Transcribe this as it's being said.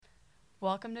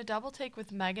Welcome to Double Take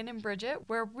with Megan and Bridget,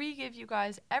 where we give you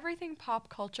guys everything pop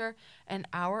culture and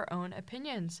our own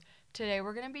opinions. Today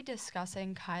we're going to be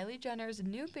discussing Kylie Jenner's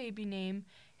new baby name,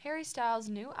 Harry Styles'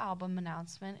 new album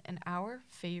announcement, and our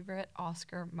favorite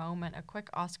Oscar moment, a quick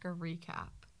Oscar recap.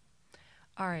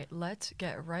 All right, let's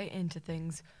get right into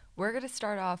things. We're going to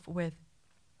start off with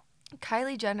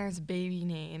Kylie Jenner's baby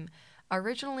name.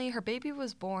 Originally, her baby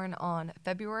was born on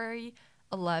February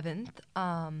 11th.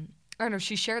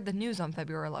 She shared the news on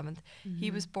February 11th. Mm-hmm.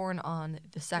 He was born on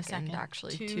the 2nd,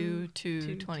 actually,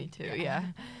 2/22,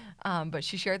 yeah. But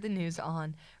she shared the news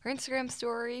on her Instagram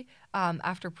story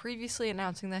after previously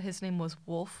announcing that his name was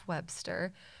Wolf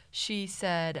Webster. She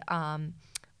said,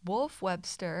 Wolf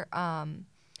Webster,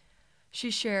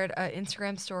 she shared an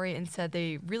Instagram story and said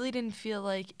they really didn't feel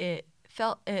like it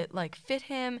fit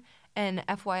him, and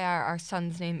FYI, our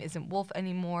son's name isn't Wolf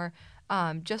anymore.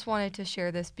 Just wanted to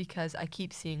share this because I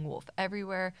keep seeing Wolf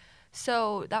everywhere.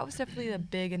 So that was definitely a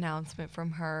big announcement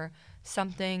from her.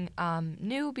 Something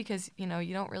new because, you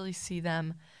don't really see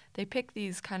them. They pick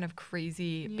these kind of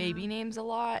crazy baby names a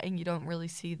lot, and you don't really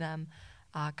see them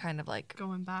kind of like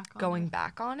going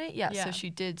back on it. Yeah, so she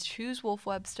did choose Wolf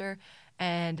Webster,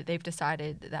 and they've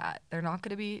decided that they're not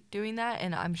going to be doing that.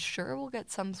 And I'm sure we'll get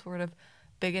some sort of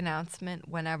big announcement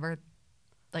whenever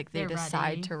they decide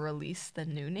ready to release the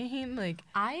new name.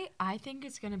 I think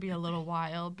it's going to be a little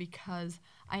while because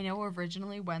I know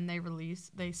originally when they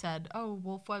released, they said, oh,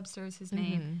 Wolf Webster is his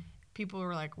name. People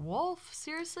were like, Wolf?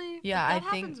 Seriously? Yeah, that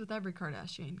happens with every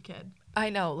Kardashian kid. I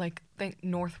know, think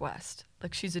Northwest.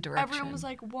 She's a direction. Everyone was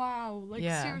like, wow,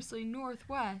 seriously,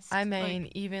 Northwest. I mean,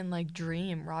 even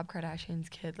Dream, Rob Kardashian's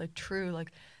kid, True,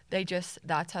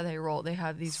 that's how they roll. They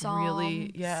have these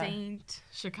Saint,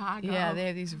 Chicago. Yeah, they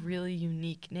have these really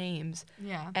unique names.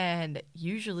 Yeah. And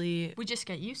usually we just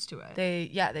get used to it.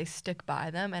 They stick by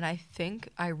them, and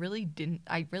I really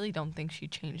don't think she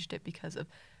changed it because of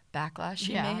backlash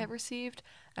she may have received.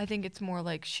 I think it's more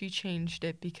she changed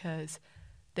it because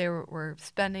they were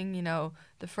spending,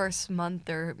 the first month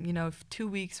or, 2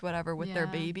 weeks, whatever, with their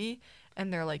baby,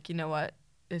 and they're like, you know what?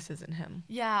 This isn't him.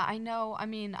 Yeah, I know. I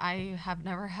mean, I have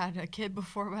never had a kid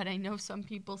before, but I know some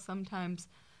people sometimes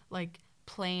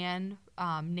plan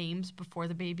names before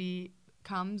the baby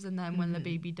comes, and then when the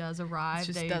baby does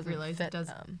arrive, they realize it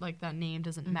doesn't that name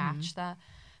doesn't match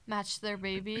their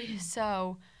baby.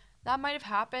 So that might have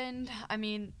happened. I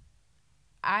mean,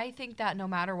 I think that no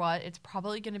matter what, it's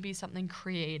probably going to be something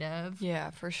creative.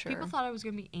 Yeah, for sure. People thought it was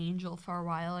going to be Angel for a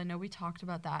while. I know we talked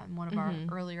about that in one of our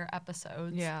earlier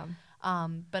episodes. Yeah.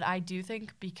 But I do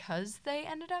think because they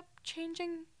ended up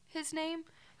changing his name,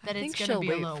 that it's going to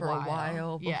be a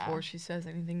while before she says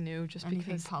anything new, just anything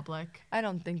because public. I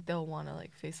don't think they'll want to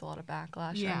face a lot of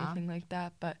backlash or anything like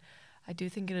that. But I do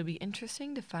think it'll be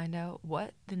interesting to find out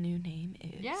what the new name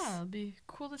is. Yeah, it'll be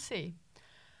cool to see.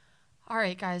 All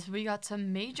right, guys, we got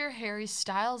some major Harry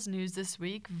Styles news this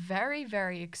week. Very,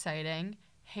 very exciting.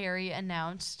 Harry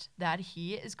announced that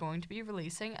he is going to be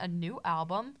releasing a new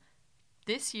album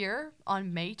this year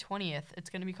on May 20th. It's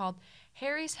going to be called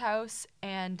Harry's House,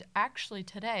 and actually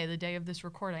today, the day of this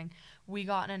recording, we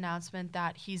got an announcement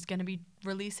that he's going to be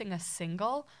releasing a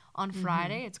single on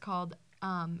Friday. It's called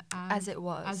As It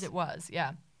Was. As It Was,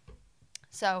 yeah.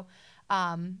 So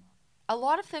a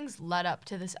lot of things led up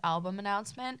to this album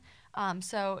announcement.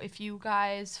 So if you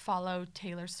guys follow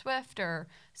Taylor Swift or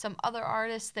some other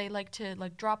artists, they like to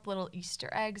drop little Easter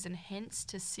eggs and hints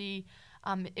to see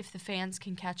if the fans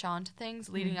can catch on to things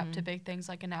leading up to big things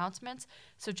like announcements.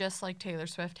 So just like Taylor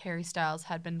Swift, Harry Styles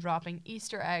had been dropping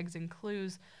Easter eggs and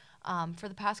clues for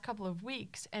the past couple of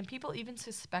weeks. And people even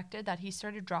suspected that he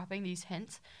started dropping these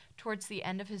hints towards the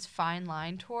end of his Fine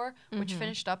Line tour, which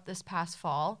finished up this past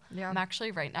fall. Yeah. I'm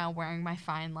actually right now wearing my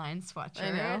Fine Line sweatshirt.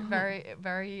 I know. Very,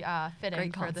 very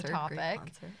fitting for the topic. Great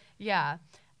concert. Yeah.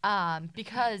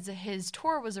 Because his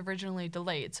tour was originally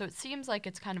delayed. So it seems like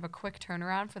it's kind of a quick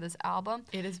turnaround for this album.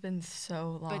 It has been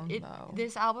so long, though.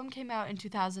 This album came out in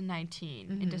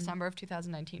 2019. In December of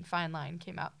 2019, Fine Line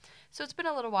came out. So it's been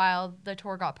a little while. The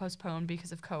tour got postponed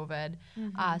because of COVID.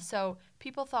 So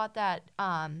people thought that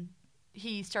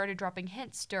he started dropping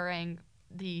hints during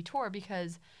the tour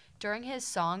because during his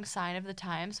song Sign of the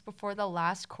Times, before the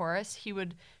last chorus, he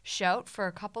would shout for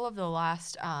a couple of the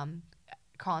last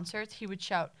concerts, he would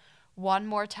shout one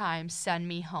more time, send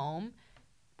me home,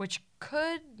 which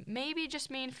could maybe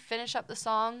just mean finish up the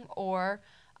song or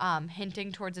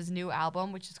hinting towards his new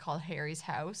album, which is called Harry's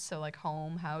House, so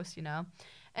home, house,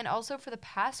 And also for the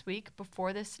past week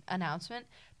before this announcement,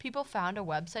 people found a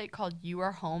website called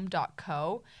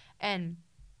youarehome.co, and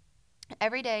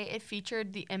Every day, it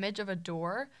featured the image of a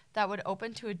door that would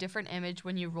open to a different image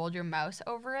when you rolled your mouse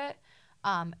over it.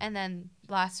 And then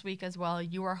last week as well,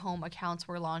 You Are Home accounts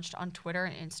were launched on Twitter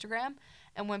and Instagram.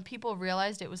 And when people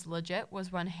realized it was legit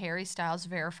was when Harry Styles'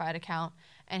 verified account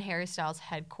and Harry Styles'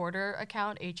 headquarter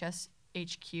account,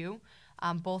 HSHQ,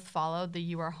 both followed the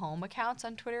You Are Home accounts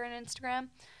on Twitter and Instagram.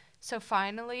 So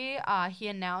finally, he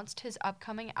announced his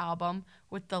upcoming album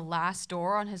with The Last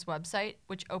Door on his website,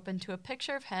 which opened to a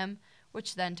picture of him,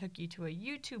 which then took you to a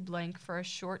YouTube link for a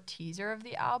short teaser of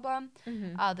the album.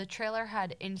 The trailer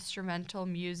had instrumental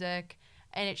music,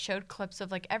 and it showed clips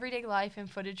of like everyday life and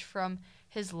footage from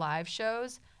his live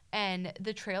shows. And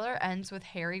the trailer ends with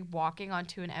Harry walking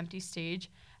onto an empty stage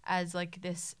as like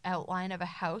this outline of a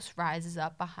house rises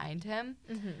up behind him.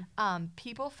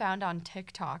 People found on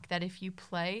TikTok that if you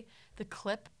play the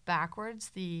clip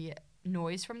backwards, the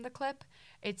noise from the clip,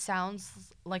 it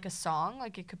sounds like a song,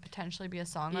 like it could potentially be a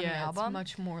song on the album. Yeah, it's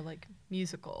much more like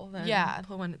musical than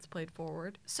when it's played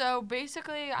forward. So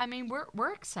basically, I mean,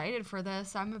 we're excited for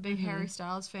this. I'm a big Harry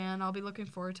Styles fan. I'll be looking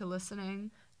forward to listening.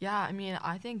 Yeah, I mean,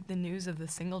 I think the news of the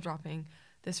single dropping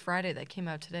this Friday that came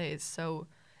out today is so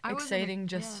exciting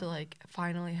just to like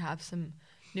finally have some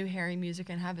new Harry music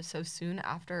and have it so soon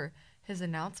after his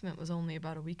announcement was only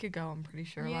about a week ago. I'm pretty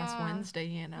sure last Wednesday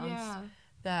he announced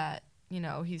that, you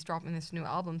know, he's dropping this new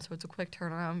album, so it's a quick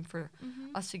turnaround for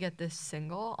us to get this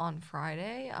single on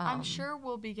Friday. I'm sure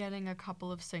we'll be getting a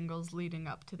couple of singles leading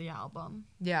up to the album.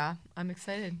 Yeah, I'm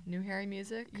excited. New Harry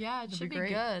music. Yeah, it should be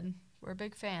good. We're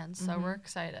big fans, so we're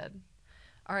excited.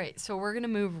 All right, so we're going to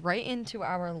move right into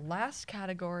our last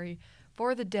category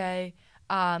for the day.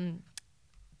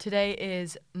 Today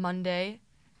is Monday,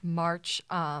 March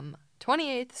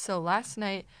 28th. So last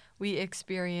night we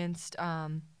experienced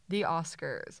the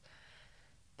Oscars.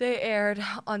 They aired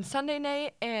on Sunday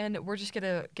night, and we're just going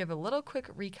to give a little quick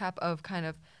recap of kind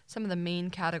of some of the main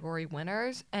category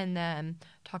winners and then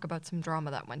talk about some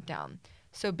drama that went down.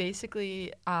 So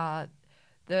basically,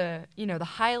 the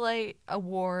highlight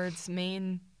awards,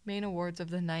 main awards of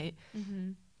the night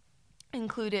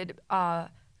included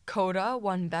Coda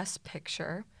won Best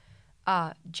Picture.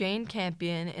 Jane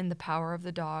Campion in The Power of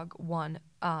the Dog won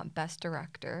Best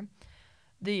Director.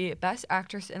 The Best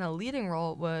Actress in a Leading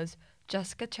Role was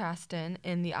Jessica Chastain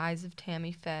in The Eyes of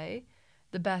Tammy Faye.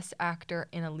 The Best Actor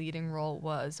in a Leading Role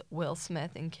was Will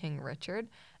Smith in King Richard.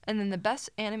 And then the Best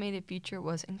Animated Feature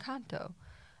was Encanto.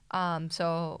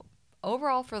 So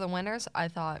overall for the winners, I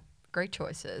thought great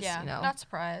choices. Yeah, not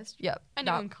surprised. Yep. I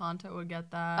knew Encanto would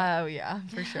get that. Oh, yeah,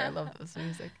 for sure. I love those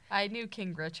music. I knew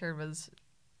King Richard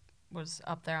was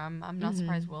up there. I'm not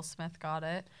surprised Will Smith got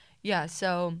it. Yeah,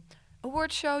 so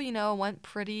award show, went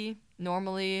pretty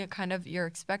normally, kind of your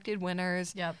expected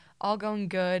winners. Yep. All going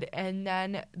good. And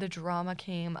then the drama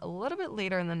came a little bit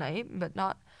later in the night, but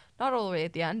not all the way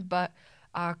at the end. But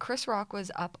Chris Rock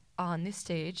was up on the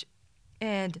stage,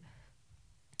 and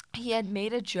he had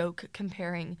made a joke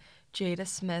comparing Jada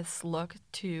Smith's look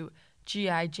to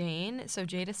G.I. Jane. So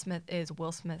Jada Smith is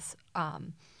Will Smith's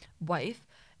wife.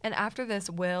 And after this,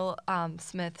 Will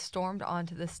Smith stormed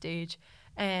onto the stage,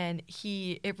 and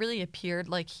it really appeared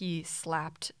like he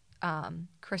slapped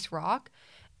Chris Rock.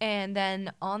 And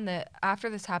then after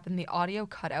this happened, the audio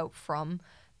cut out from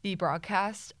the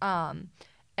broadcast,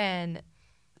 and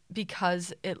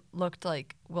because it looked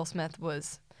like Will Smith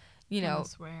was,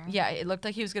 swear. Yeah, it looked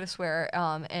like he was gonna swear.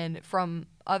 And from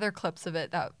other clips of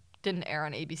it that didn't air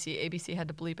on ABC had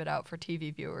to bleep it out for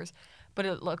TV viewers. But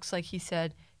it looks like he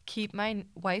said, "Keep my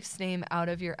wife's name out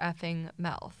of your effing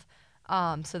mouth."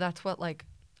 So that's what like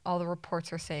all the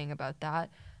reports are saying about that.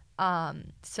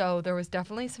 So there was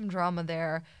definitely some drama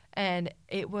there, and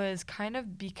it was kind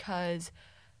of because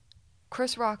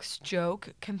Chris Rock's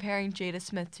joke comparing Jada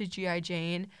Smith to G.I.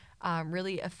 Jane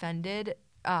really offended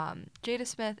Jada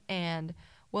Smith and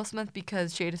Will Smith,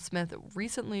 because Jada Smith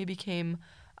recently became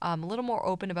a little more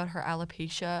open about her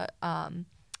alopecia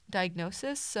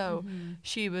diagnosis. So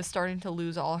she was starting to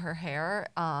lose all her hair.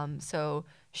 So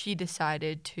she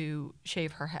decided to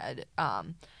shave her head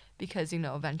because,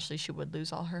 eventually she would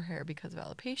lose all her hair because of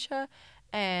alopecia.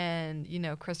 And,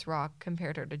 Chris Rock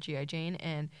compared her to G.I. Jane,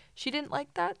 and she didn't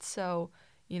like that. So,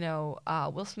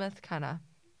 Will Smith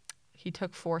he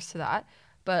took force to that.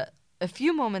 But a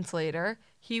few moments later,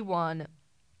 he won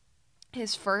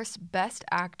his first Best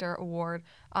Actor award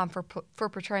for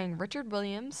portraying Richard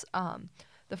Williams,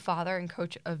 the father and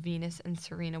coach of Venus and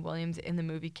Serena Williams in the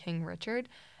movie King Richard.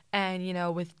 And,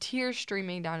 with tears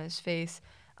streaming down his face,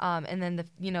 and then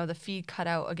the feed cut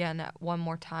out again one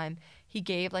more time, he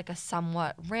gave like a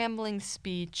somewhat rambling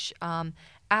speech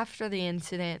after the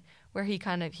incident where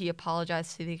he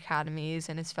apologized to the academies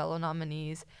and his fellow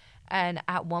nominees. And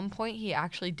at one point, he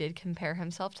actually did compare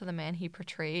himself to the man he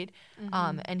portrayed.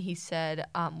 And he said,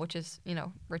 which is,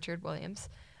 Richard Williams,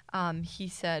 he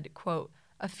said, quote,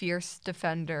 a fierce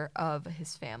defender of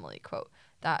his family, quote.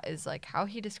 That is like how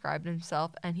he described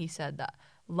himself. And he said that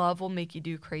love will make you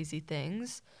do crazy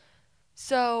things.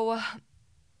 So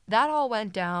that all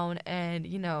went down. And,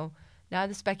 now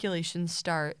the speculations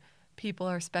start. People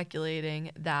are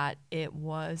speculating that it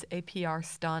was a PR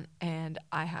stunt. And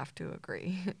I have to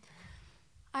agree.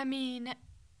 I mean,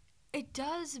 it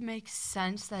does make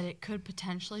sense that it could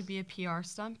potentially be a PR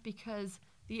stunt because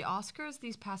the Oscars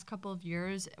these past couple of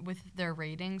years with their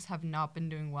ratings have not been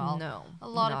doing well. No, a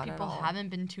lot of not people at all. haven't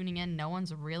been tuning in. No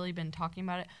one's really been talking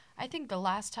about it. I think the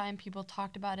last time people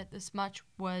talked about it this much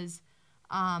was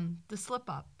the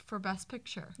slip-up for Best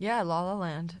Picture. Yeah, La La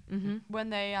Land. Mm-hmm. When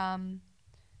they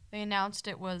announced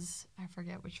it was, I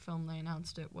forget which film they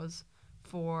announced it was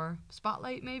for,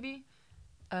 Spotlight maybe?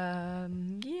 Yeah.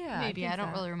 Maybe, I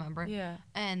don't really remember. Yeah.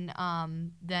 And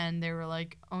then they were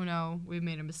like, oh no, we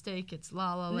made a mistake. It's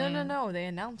La La Land. No. They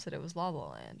announced that it was La La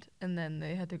Land, and then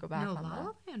they had to go back on that. No, La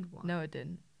La Land won. No, it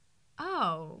didn't.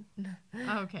 Oh.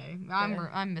 Okay.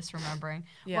 I'm misremembering.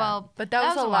 Yeah. Well, but that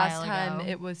was the last while time ago.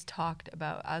 it was talked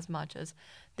about as much as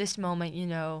this moment, you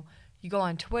go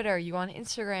on Twitter, you go on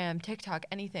Instagram, TikTok,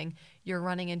 anything, you're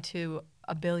running into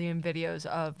a billion videos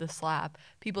of the slap,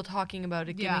 people talking about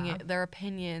it, giving it their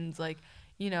opinions, like,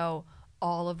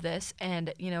 all of this.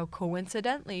 And,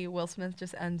 coincidentally, Will Smith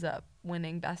just ends up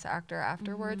winning Best Actor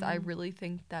afterwards. I really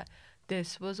think that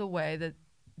this was a way that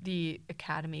the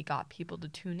Academy got people to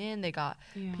tune in. They got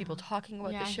people talking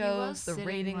about the shows, the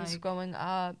ratings going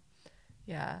up.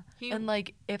 Yeah.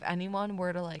 And, if anyone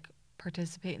were to,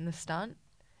 participate in the stunt,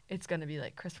 it's going to be,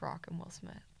 Chris Rock and Will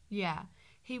Smith. Yeah.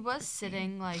 He was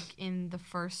sitting, in the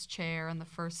first chair and the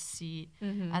first seat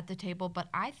at the table. But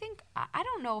I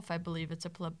don't know if I believe it's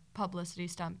a publicity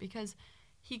stunt because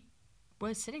he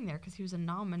was sitting there because he was a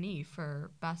nominee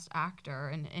for Best Actor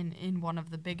in one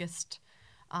of the biggest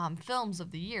films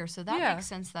of the year. So that makes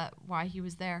sense that why he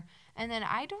was there. And then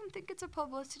I don't think it's a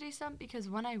publicity stunt because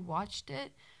when I watched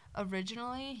it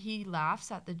originally, he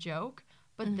laughs at the joke.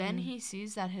 But then he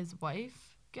sees that his wife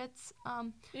gets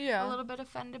a little bit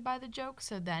offended by the joke,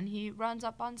 so then he runs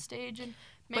up on stage and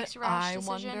makes a rash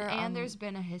decision. And there's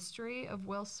been a history of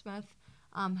Will Smith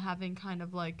having kind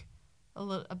of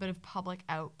a bit of public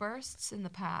outbursts in the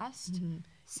past.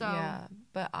 So yeah,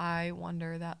 but I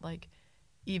wonder that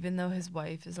even though his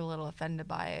wife is a little offended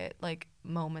by it,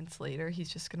 moments later he's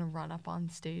just gonna run up on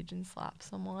stage and slap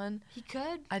someone. He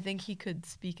could. I think he could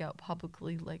speak out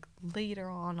publicly later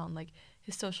on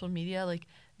his social media.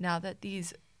 Now that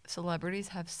these celebrities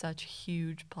have such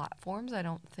huge platforms, I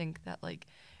don't think that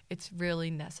it's really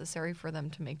necessary for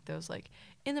them to make those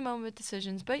in the moment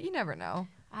decisions. But you never know.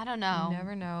 I don't know. You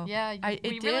never know. Yeah,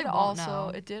 it did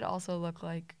also look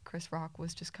like Chris Rock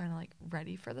was just kind of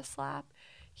ready for the slap.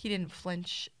 He didn't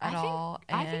flinch at all,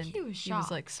 and I think he was shocked.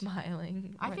 He was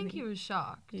smiling. I think he was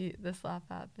shocked. The slap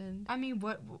happened. I mean,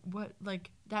 what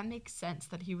that makes sense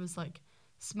that he was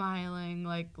smiling,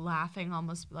 laughing,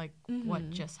 almost what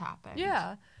just happened.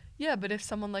 Yeah, but if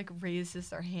someone raises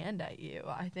their hand at you,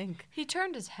 I think he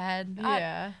turned his head.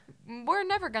 Yeah, we're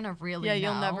never gonna really know.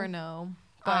 You'll never know.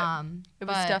 But it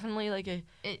was definitely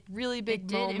a really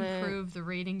big moment. It did improve the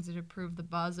ratings. It improved the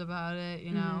buzz about it,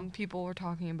 People were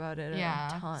talking about it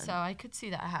a ton. So I could see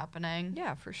that happening.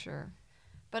 Yeah, for sure.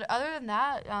 But other than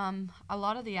that, a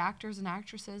lot of the actors and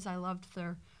actresses, I loved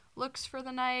their looks for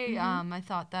the night. I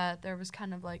thought that there was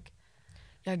kind of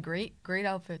yeah, great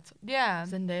outfits. Yeah.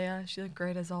 Zendaya, she looked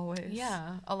great as always.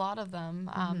 Yeah, a lot of them.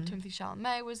 Timothée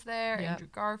Chalamet was there, Andrew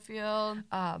Garfield.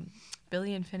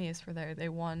 Billy and Phineas were there. They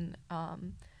won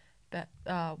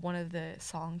one of the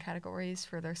song categories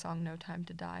for their song No Time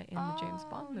to Die in the James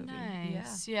Bond movie.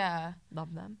 Nice. Yeah.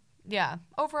 Love them. Yeah.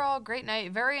 Overall, great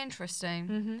night. Very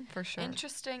interesting. For sure.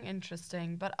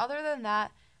 Interesting. But other than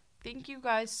that, thank you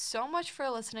guys so much for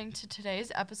listening to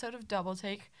today's episode of Double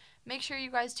Take. Make sure you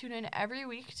guys tune in every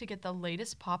week to get the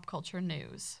latest pop culture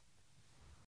news.